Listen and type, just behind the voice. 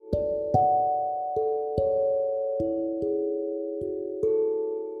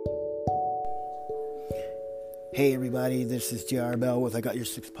Hey everybody, this is J.R. Bell with I Got Your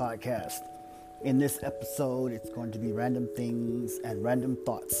Six podcast. In this episode, it's going to be random things and random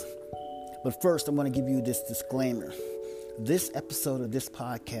thoughts. But first, I'm going to give you this disclaimer. This episode of this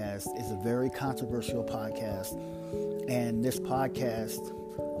podcast is a very controversial podcast. And this podcast,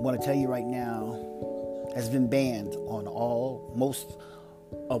 I'm going to tell you right now, has been banned on most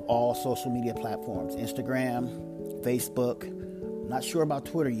of all social media platforms. Instagram, Facebook, I'm not sure about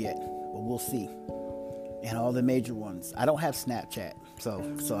Twitter yet, but we'll see. And all the major ones. I don't have Snapchat,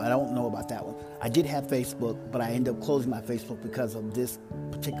 so I don't know about that one. I did have Facebook, but I ended up closing my Facebook because of this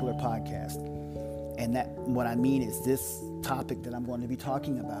particular podcast. And that, what I mean is this topic that I'm going to be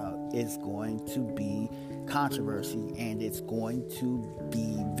talking about is going to be controversy, and it's going to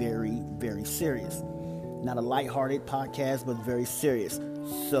be very, very serious. Not a lighthearted podcast, but very serious.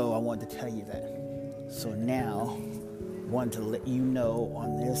 So I wanted to tell you that. So now, I wanted to let you know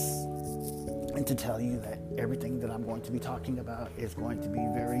on this and to tell you that everything that I'm going to be talking about is going to be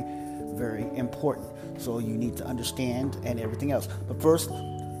very, very important. So you need to understand and everything else. But first,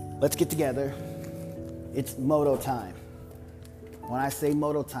 let's get together. It's moto time. When I say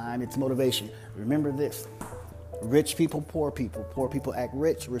moto time, it's motivation. Remember this. Rich people, poor people. Poor people act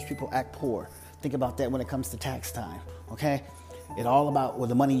rich people act poor. Think about that when it comes to tax time, okay? It's all about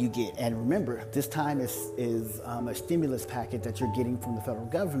the money you get. And remember, this time is a stimulus packet that you're getting from the federal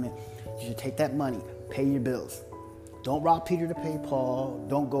government. You should take that money, pay your bills. Don't rob Peter to pay Paul.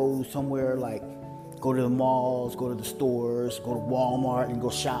 Don't go somewhere like go to the malls, go to the stores, go to Walmart and go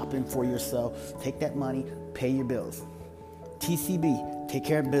shopping for yourself. Take that money, pay your bills. TCB, take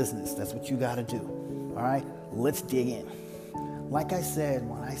care of business. That's what you got to do. All right, let's dig in. Like I said,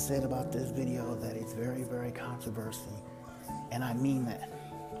 when I said about this video that it's very, very controversial, and I mean that.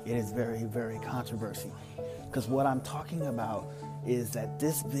 It is very, very controversial. Because what I'm talking about is that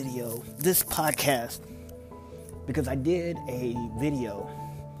this video, this podcast, because I did a video,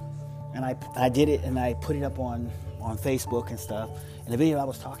 and I did it and I put it up on Facebook and stuff. And the video I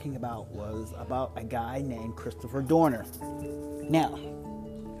was talking about was about a guy named Christopher Dorner. Now,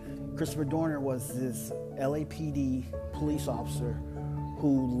 Christopher Dorner was this LAPD police officer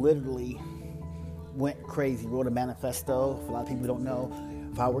who literally went crazy, wrote a manifesto. For a lot of people who don't know,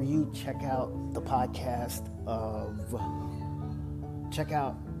 if I were you, check out the podcast check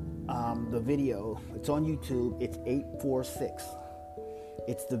out the video. It's on YouTube. It's 846.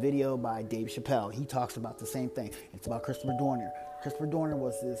 It's the video by Dave Chappelle. He talks about the same thing. It's about Christopher Dorner. Christopher Dorner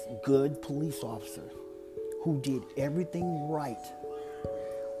was this good police officer who did everything right.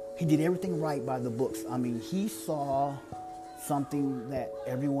 He did everything right by the books. I mean, he saw something that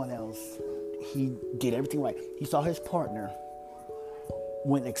everyone else, he did everything right. He saw his partner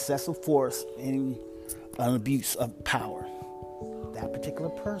with excessive force and an abuse of power. That particular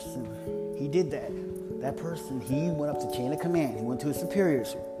person, he did that. That person, he went up to chain of command. He went to his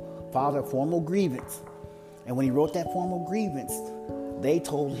superiors, filed a formal grievance. And when he wrote that formal grievance, they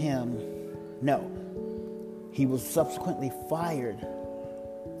told him no. He was subsequently fired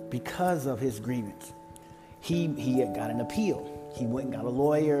because of his grievance. He had got an appeal. He went and got a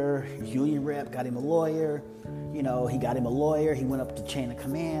lawyer. His union rep got him a lawyer. He got him a lawyer. He went up to chain of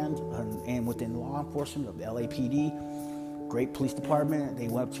command and within law enforcement of the LAPD, great police department. They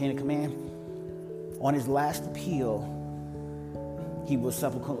went up chain of command. On his last appeal, he was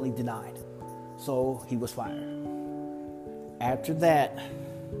subsequently denied. So he was fired. After that,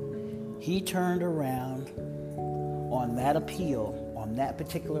 he turned around on that appeal, on that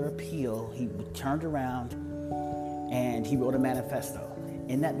particular appeal, he turned around and he wrote a manifesto.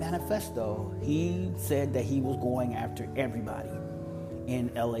 In that manifesto, he said that he was going after everybody in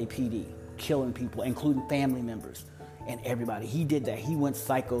LAPD, killing people, including family members and everybody. He did that. He went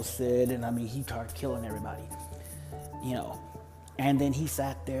psycho Sid, and he started killing everybody. And then he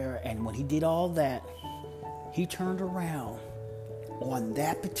sat there, and when he did all that, he turned around on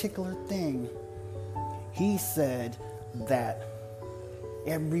that particular thing. He said that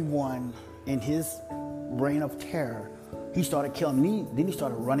everyone in his reign of terror, he started killing me. Then he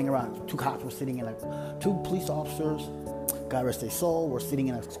started running around. Two cops were sitting in two police officers, God rest their soul, were sitting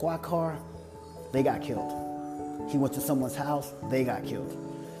in a squad car. They got killed. He went to someone's house. They got killed.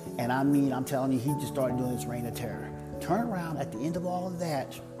 And I'm telling you, he just started doing this reign of terror. Turn around at the end of all of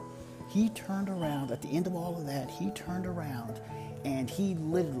that. He turned around and he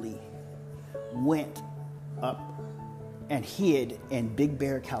literally went up and hid in Big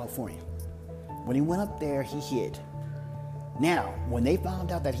Bear, California. When he went up there, he hid. Now, when they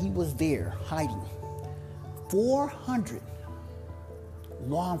found out that he was there hiding, 400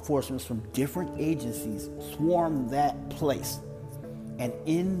 law enforcement from different agencies swarmed that place. And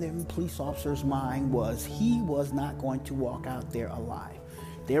in the police officer's mind was he was not going to walk out there alive.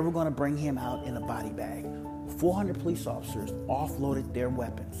 They were going to bring him out in a body bag. 400 police officers offloaded their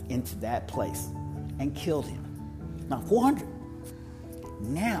weapons into that place and killed him. Now, 400.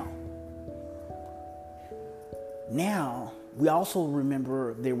 Now, we also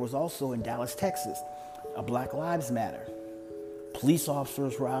remember there was also in Dallas, Texas, a Black Lives Matter. Police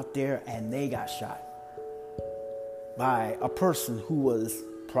officers were out there and they got shot by a person who was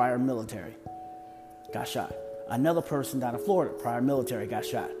prior military. Got shot. Another person down in Florida, prior military, got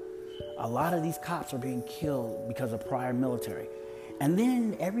shot. A lot of these cops are being killed because of prior military. And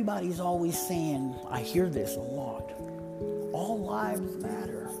then everybody's always saying, I hear this a lot, all lives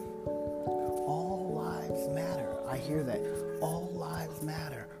matter. All lives matter. I hear that. All lives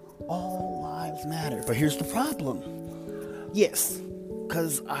matter. All lives matter. But here's the problem. Yes,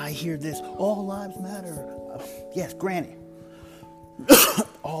 because I hear this, all lives matter. Yes, granted,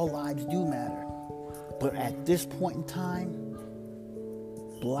 all lives do matter. But at this point in time,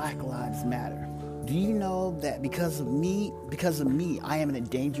 Black Lives Matter. Do you know that because of me, I am an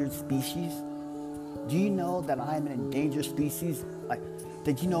endangered species? Do you know that I am an endangered species?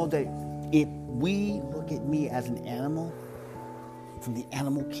 Did you know that if we look at me as an animal from the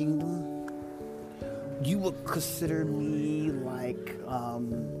animal kingdom, you would consider me like a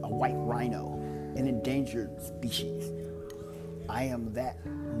white rhino, an endangered species. I am that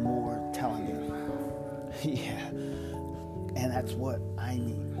more telling you. Yeah. And that's what I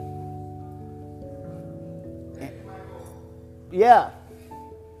mean. Yeah.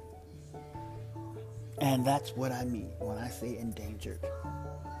 And that's what I mean when I say endangered.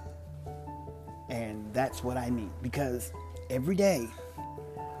 And that's what I mean. Because every day,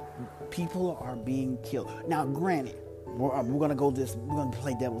 people are being killed. Now, granted, we're going to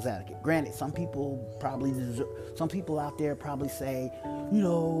play devil's advocate. Granted, some people out there probably say,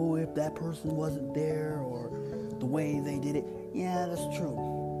 if that person wasn't there or the way they did it. Yeah, that's true.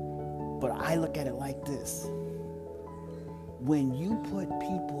 But I look at it like this. When you put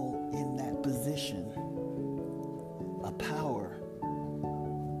people in that position of power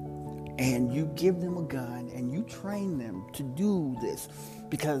and you give them a gun and you train them to do this,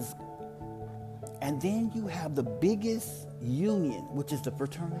 and then you have the biggest union, which is the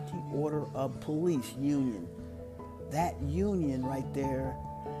Fraternity Order of Police Union. That union right there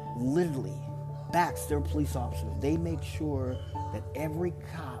literally backs their police officers. They make sure that every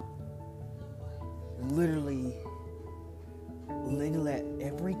cop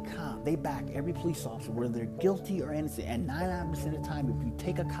they back every police officer, whether they're guilty or innocent. And 99% of the time, if you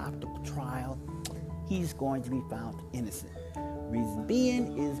take a cop to trial, he's going to be found innocent. Reason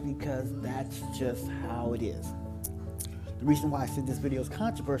being is because that's just how it is. The reason why I said this video is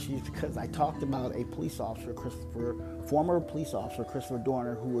controversial is because I talked about a police officer, former police officer, Christopher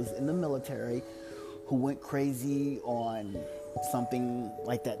Dorner, who was in the military, who went crazy on something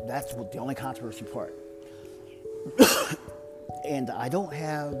like that. That's the only controversy part. And I don't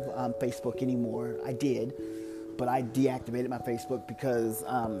have Facebook anymore. I did, but I deactivated my Facebook because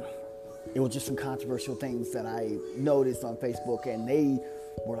it was just some controversial things that I noticed on Facebook, and they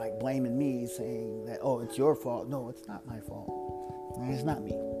were like blaming me, saying that, oh, it's your fault. No, it's not my fault. It's not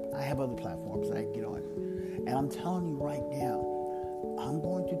me. I have other platforms that I can get on. And I'm telling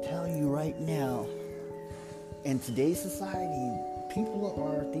you right now, in today's society, people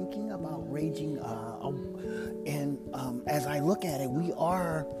are thinking about raging, and as I look at it, we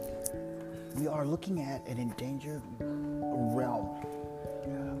are looking at an endangered realm.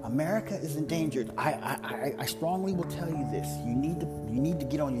 America is endangered. I strongly will tell you this. You need to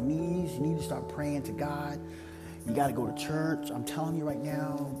get on your knees. You need to start praying to God. You got to go to church. I'm telling you right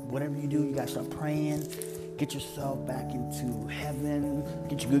now, whatever you do, you got to start praying. Get yourself back into heaven.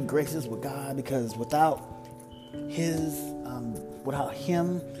 Get your good graces with God, because without Him,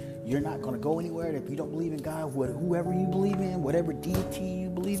 you're not going to go anywhere. And if you don't believe in God, whoever you believe in, whatever deity you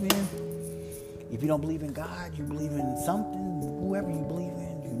believe in, if you don't believe in God, you believe in something, whoever you believe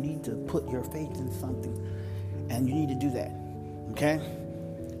in, you need to put your faith in something. And you need to do that. Okay?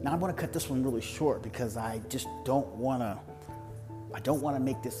 Now I'm going to cut this one really short because I just don't want to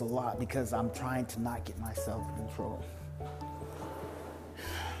make this a lot, because I'm trying to not get myself in trouble.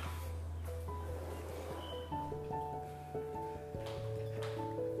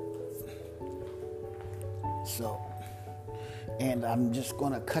 And I'm just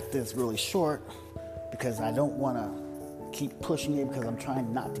going to cut this really short because I don't want to keep pushing it, because I'm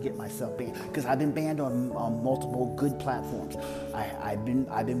trying not to get myself banned, because I've been banned on multiple good platforms. I've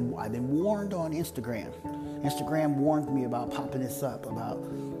been warned on Instagram. Instagram warned me about popping this up, about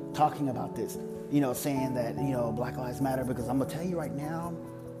talking about this, saying that, Black Lives Matter, because I'm going to tell you right now,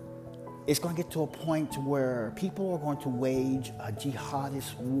 it's going to get to a point to where people are going to wage a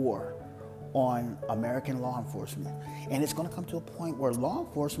jihadist war on American law enforcement. And it's going to come to a point where law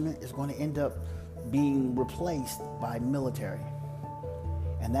enforcement is going to end up being replaced by military.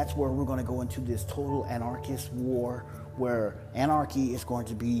 And that's where we're going to go into this total anarchist war, where anarchy is going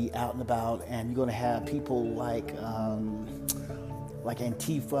to be out and about, and you're going to have people like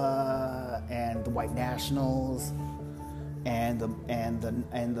Antifa and the white nationals and the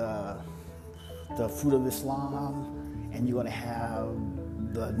Fruit of Islam, and you're going to have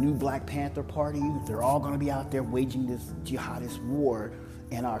the new Black Panther Party. They're all going to be out there waging this jihadist war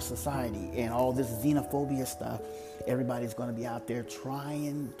in our society, and all this xenophobia stuff. Everybody's going to be out there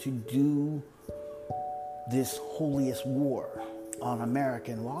trying to do this holiest war on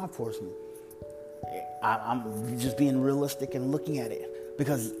American law enforcement. I'm just being realistic and looking at it,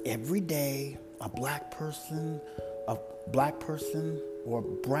 because every day a black person or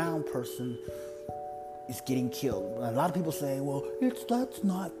brown person is getting killed. A lot of people say, well, that's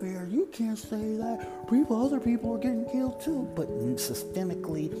not fair. You can't say that. Other people are getting killed too. But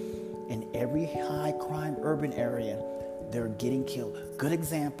systemically, in every high crime urban area, they're getting killed. Good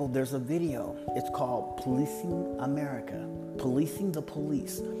example, there's a video. It's called Policing America, Policing the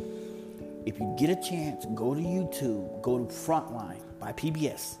Police. If you get a chance, go to YouTube, go to Frontline by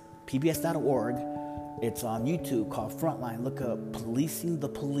PBS, pbs.org. It's on YouTube called Frontline. Look up Policing the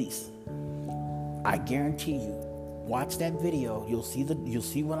Police. I guarantee you, watch that video. You'll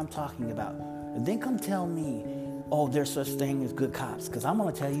see what I'm talking about. And then come tell me, oh, there's such thing as good cops. Because I'm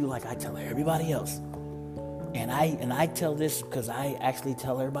going to tell you like I tell everybody else. And I tell this because I actually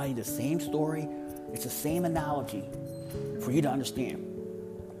tell everybody the same story. It's the same analogy for you to understand.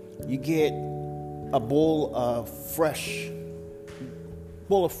 You get a bowl of fresh,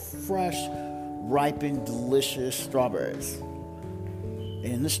 ripened, delicious strawberries.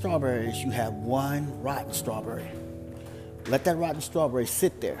 And in the strawberries, you have one rotten strawberry. Let that rotten strawberry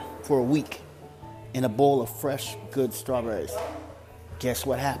sit there for a week in a bowl of fresh, good strawberries. Guess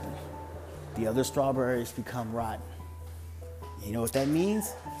what happened? The other strawberries become rotten. You know what that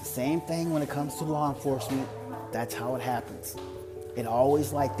means? The same thing when it comes to law enforcement. That's how it happens. It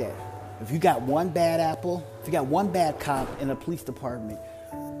always like that. If you got one bad apple, if you got one bad cop in a police department,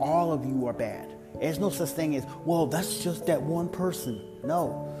 all of you are bad. There's no such thing as, well, that's just that one person.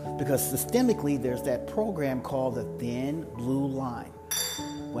 No, because systemically there's that program called the thin blue line.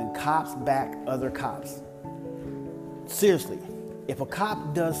 When cops back other cops. Seriously, if a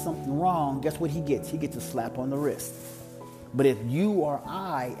cop does something wrong, guess what he gets? He gets a slap on the wrist. But if you or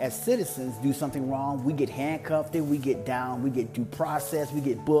I, as citizens, do something wrong, we get handcuffed, we get down, we get due process, we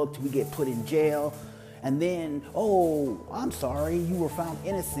get booked, we get put in jail. And then, oh, I'm sorry, you were found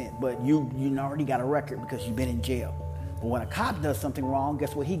innocent, but you already got a record because you've been in jail. But when a cop does something wrong,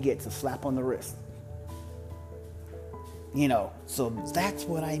 guess what he gets? A slap on the wrist. So that's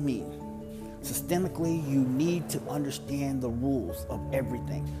what I mean. Systemically, you need to understand the rules of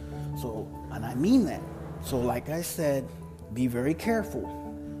everything. So, and I mean that. So like I said, be very careful.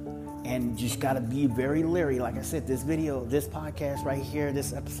 And just got to be very leery. Like I said, this podcast right here,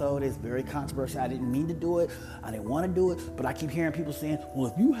 this episode is very controversial. I didn't mean to do it. I didn't want to do it. But I keep hearing people saying,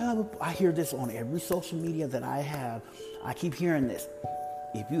 well, I hear this on every social media that I have. I keep hearing this.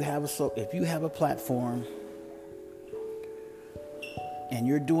 If you have a platform and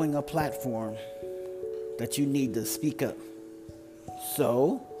you're doing a platform, that you need to speak up.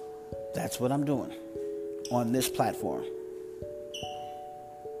 So that's what I'm doing on this platform.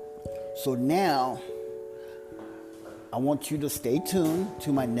 So now, I want you to stay tuned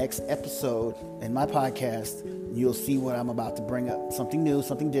to my next episode in my podcast. You'll see what I'm about to bring up. Something new,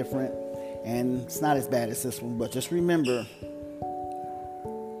 something different. And it's not as bad as this one. But just remember,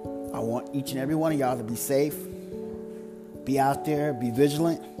 I want each and every one of y'all to be safe. Be out there. Be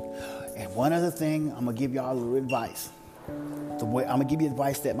vigilant. And one other thing, I'm going to give y'all a little advice. I'm going to give you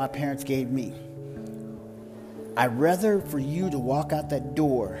advice that my parents gave me. I'd rather for you to walk out that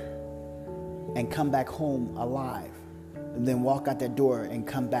door and come back home alive, and then walk out that door and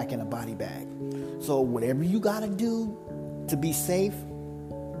come back in a body bag. So whatever you got to do to be safe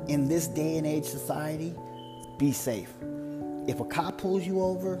in this day and age society, be safe. If a cop pulls you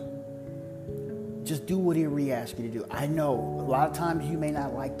over, just do whatever he asks you to do. I know a lot of times you may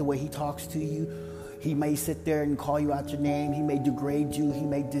not like the way he talks to you. He may sit there and call you out your name. He may degrade you. He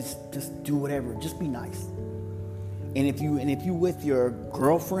may just do whatever. Just be nice. And if you with your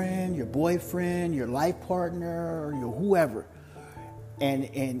girlfriend, your boyfriend, your life partner, or your whoever,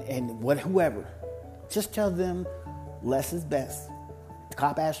 whoever, just tell them less is best.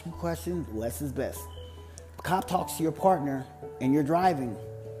 cop asks you questions, less is best. The cop talks to your partner and you're driving.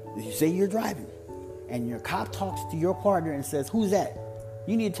 You say you're driving and your cop talks to your partner and says, who's that?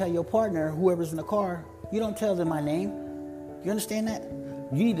 You need to tell your partner, whoever's in the car, you don't tell them my name. You understand that?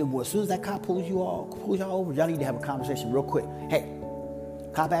 You need to, as soon as that cop pulls y'all over, y'all need to have a conversation real quick. Hey,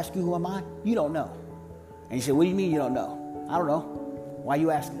 cop asks you who am I? You don't know. And you say, what do you mean you don't know? I don't know. Why are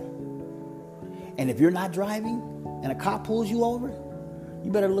you asking? And if you're not driving and a cop pulls you over, you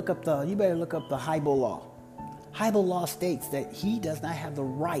better look up the Hybel law. Hybel law states that he does not have the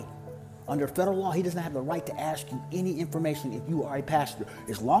right, under federal law, he does not have the right to ask you any information if you are a passenger,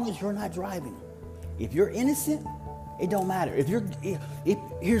 as long as you're not driving. If you're innocent, it don't matter.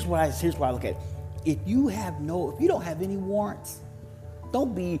 Here's why I look at it. If you don't have any warrants,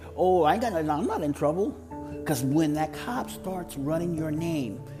 don't be, I ain't got nothing, I'm not in trouble. Because when that cop starts running your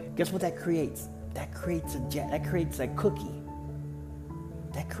name, guess what that creates? That creates a cookie. That creates a cookie.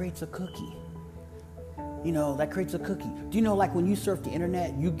 That creates a cookie. Do you know, like when you surf the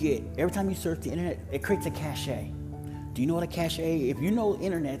internet, every time you surf the internet, it creates a cache. Do you know what a cache? If you know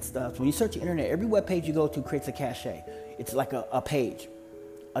internet stuff, when you search the internet, every web page you go to creates a cache. It's like a page,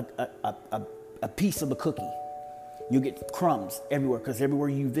 a piece of a cookie. You get crumbs everywhere because everywhere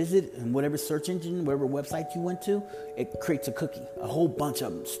you visit and whatever search engine, whatever website you went to, it creates a cookie, a whole bunch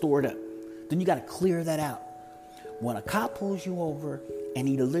of them stored up. Then you got to clear that out. When a cop pulls you over and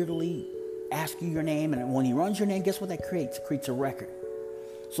he literally asks you your name, and when he runs your name, guess what that creates? It creates a record.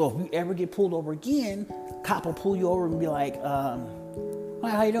 So if you ever get pulled over again, cop will pull you over and be like, hi,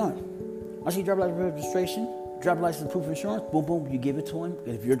 how you doing? I see driver's license registration, driver's license proof of insurance, boom, boom, you give it to him.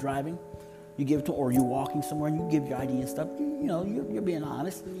 If you're driving, you give it to him, or you're walking somewhere and you give your ID and stuff, you're being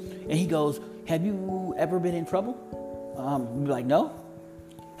honest. And he goes, have you ever been in trouble? You'd be like, no.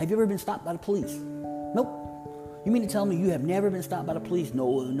 Have you ever been stopped by the police? Nope. You mean to tell me you have never been stopped by the police?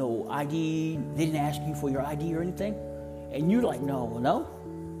 No ID, they didn't ask you for your ID or anything? And you're like, no.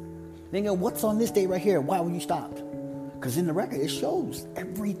 They go, what's on this day right here? Why were you stopped? Because in the record, it shows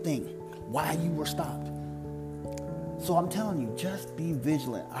everything, why you were stopped. So I'm telling you, just be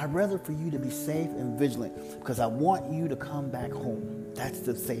vigilant. I'd rather for you to be safe and vigilant because I want you to come back home. That's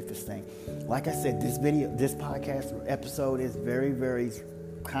the safest thing. Like I said, this podcast or episode is very, very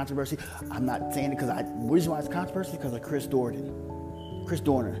controversial. I'm not saying it because the reason why it's controversial is because of Chris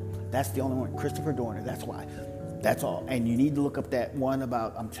Dorner. That's the only one. Christopher Dorner. That's why. That's all. And you need to look up that one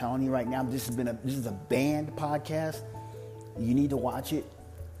about, I'm telling you right now, this is a banned podcast. You need to watch it.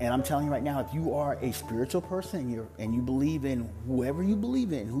 And I'm telling you right now, if you are a spiritual person and you believe in whoever you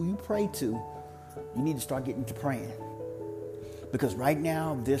believe in, who you pray to, you need to start getting to praying. Because right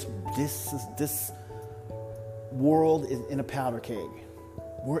now, this world is in a powder keg.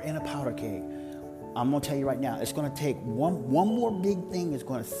 We're in a powder keg. I'm going to tell you right now, it's going to take one more big thing is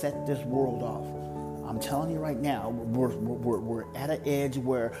going to set this world off. I'm telling you right now, we're at an edge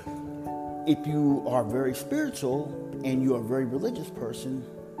where if you are very spiritual and you're a very religious person,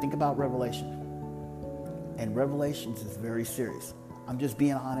 think about Revelation. And Revelations is very serious. I'm just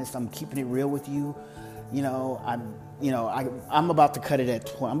being honest. I'm keeping it real with you. I'm about to cut it at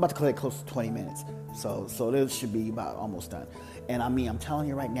 20. I'm about to cut it close to 20 minutes. So this should be about almost done. And I'm telling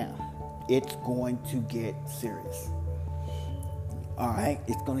you right now, it's going to get serious. All right,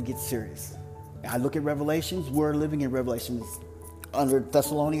 it's going to get serious. I look at Revelations. We're living in Revelations under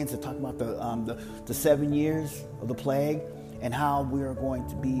Thessalonians. It talk about the 7 years of the plague and how we are going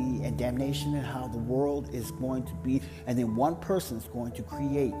to be in damnation and how the world is going to be. And then one person is going to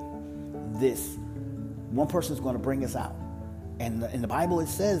create this. One person is going to bring us out. And in the Bible, it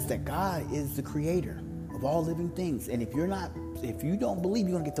says that God is the creator of all living things. And if you don't believe,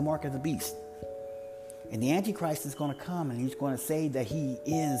 you're going to get the mark of the beast. And the Antichrist is going to come and he's going to say that he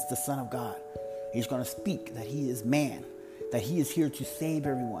is the Son of God. He's going to speak that he is man, that he is here to save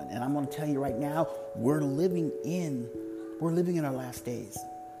everyone. And I'm going to tell you right now, we're living in our last days.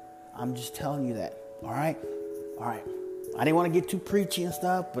 I'm just telling you that. All right. I didn't want to get too preachy and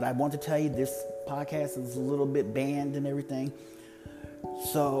stuff, but I want to tell you this podcast is a little bit banned and everything.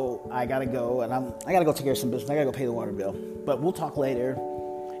 So I got to go, and I got to go take care of some business. I got to go pay the water bill. But we'll talk later.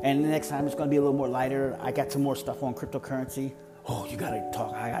 And the next time it's going to be a little more lighter. I got some more stuff on cryptocurrency. Oh, I got to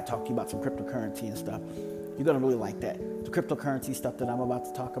talk to you about some cryptocurrency and stuff. You're going to really like that. The cryptocurrency stuff that I'm about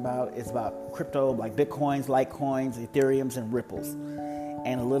to talk about is about crypto, like Bitcoins, Litecoins, Ethereums, and Ripples.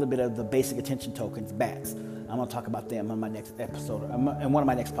 And a little bit of the basic attention tokens, BATs. I'm going to talk about them on my next episode and one of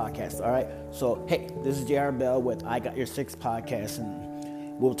my next podcasts, all right? So, hey, this is J.R. Bell with I Got Your Six podcast,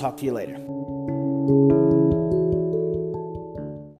 and we'll talk to you later.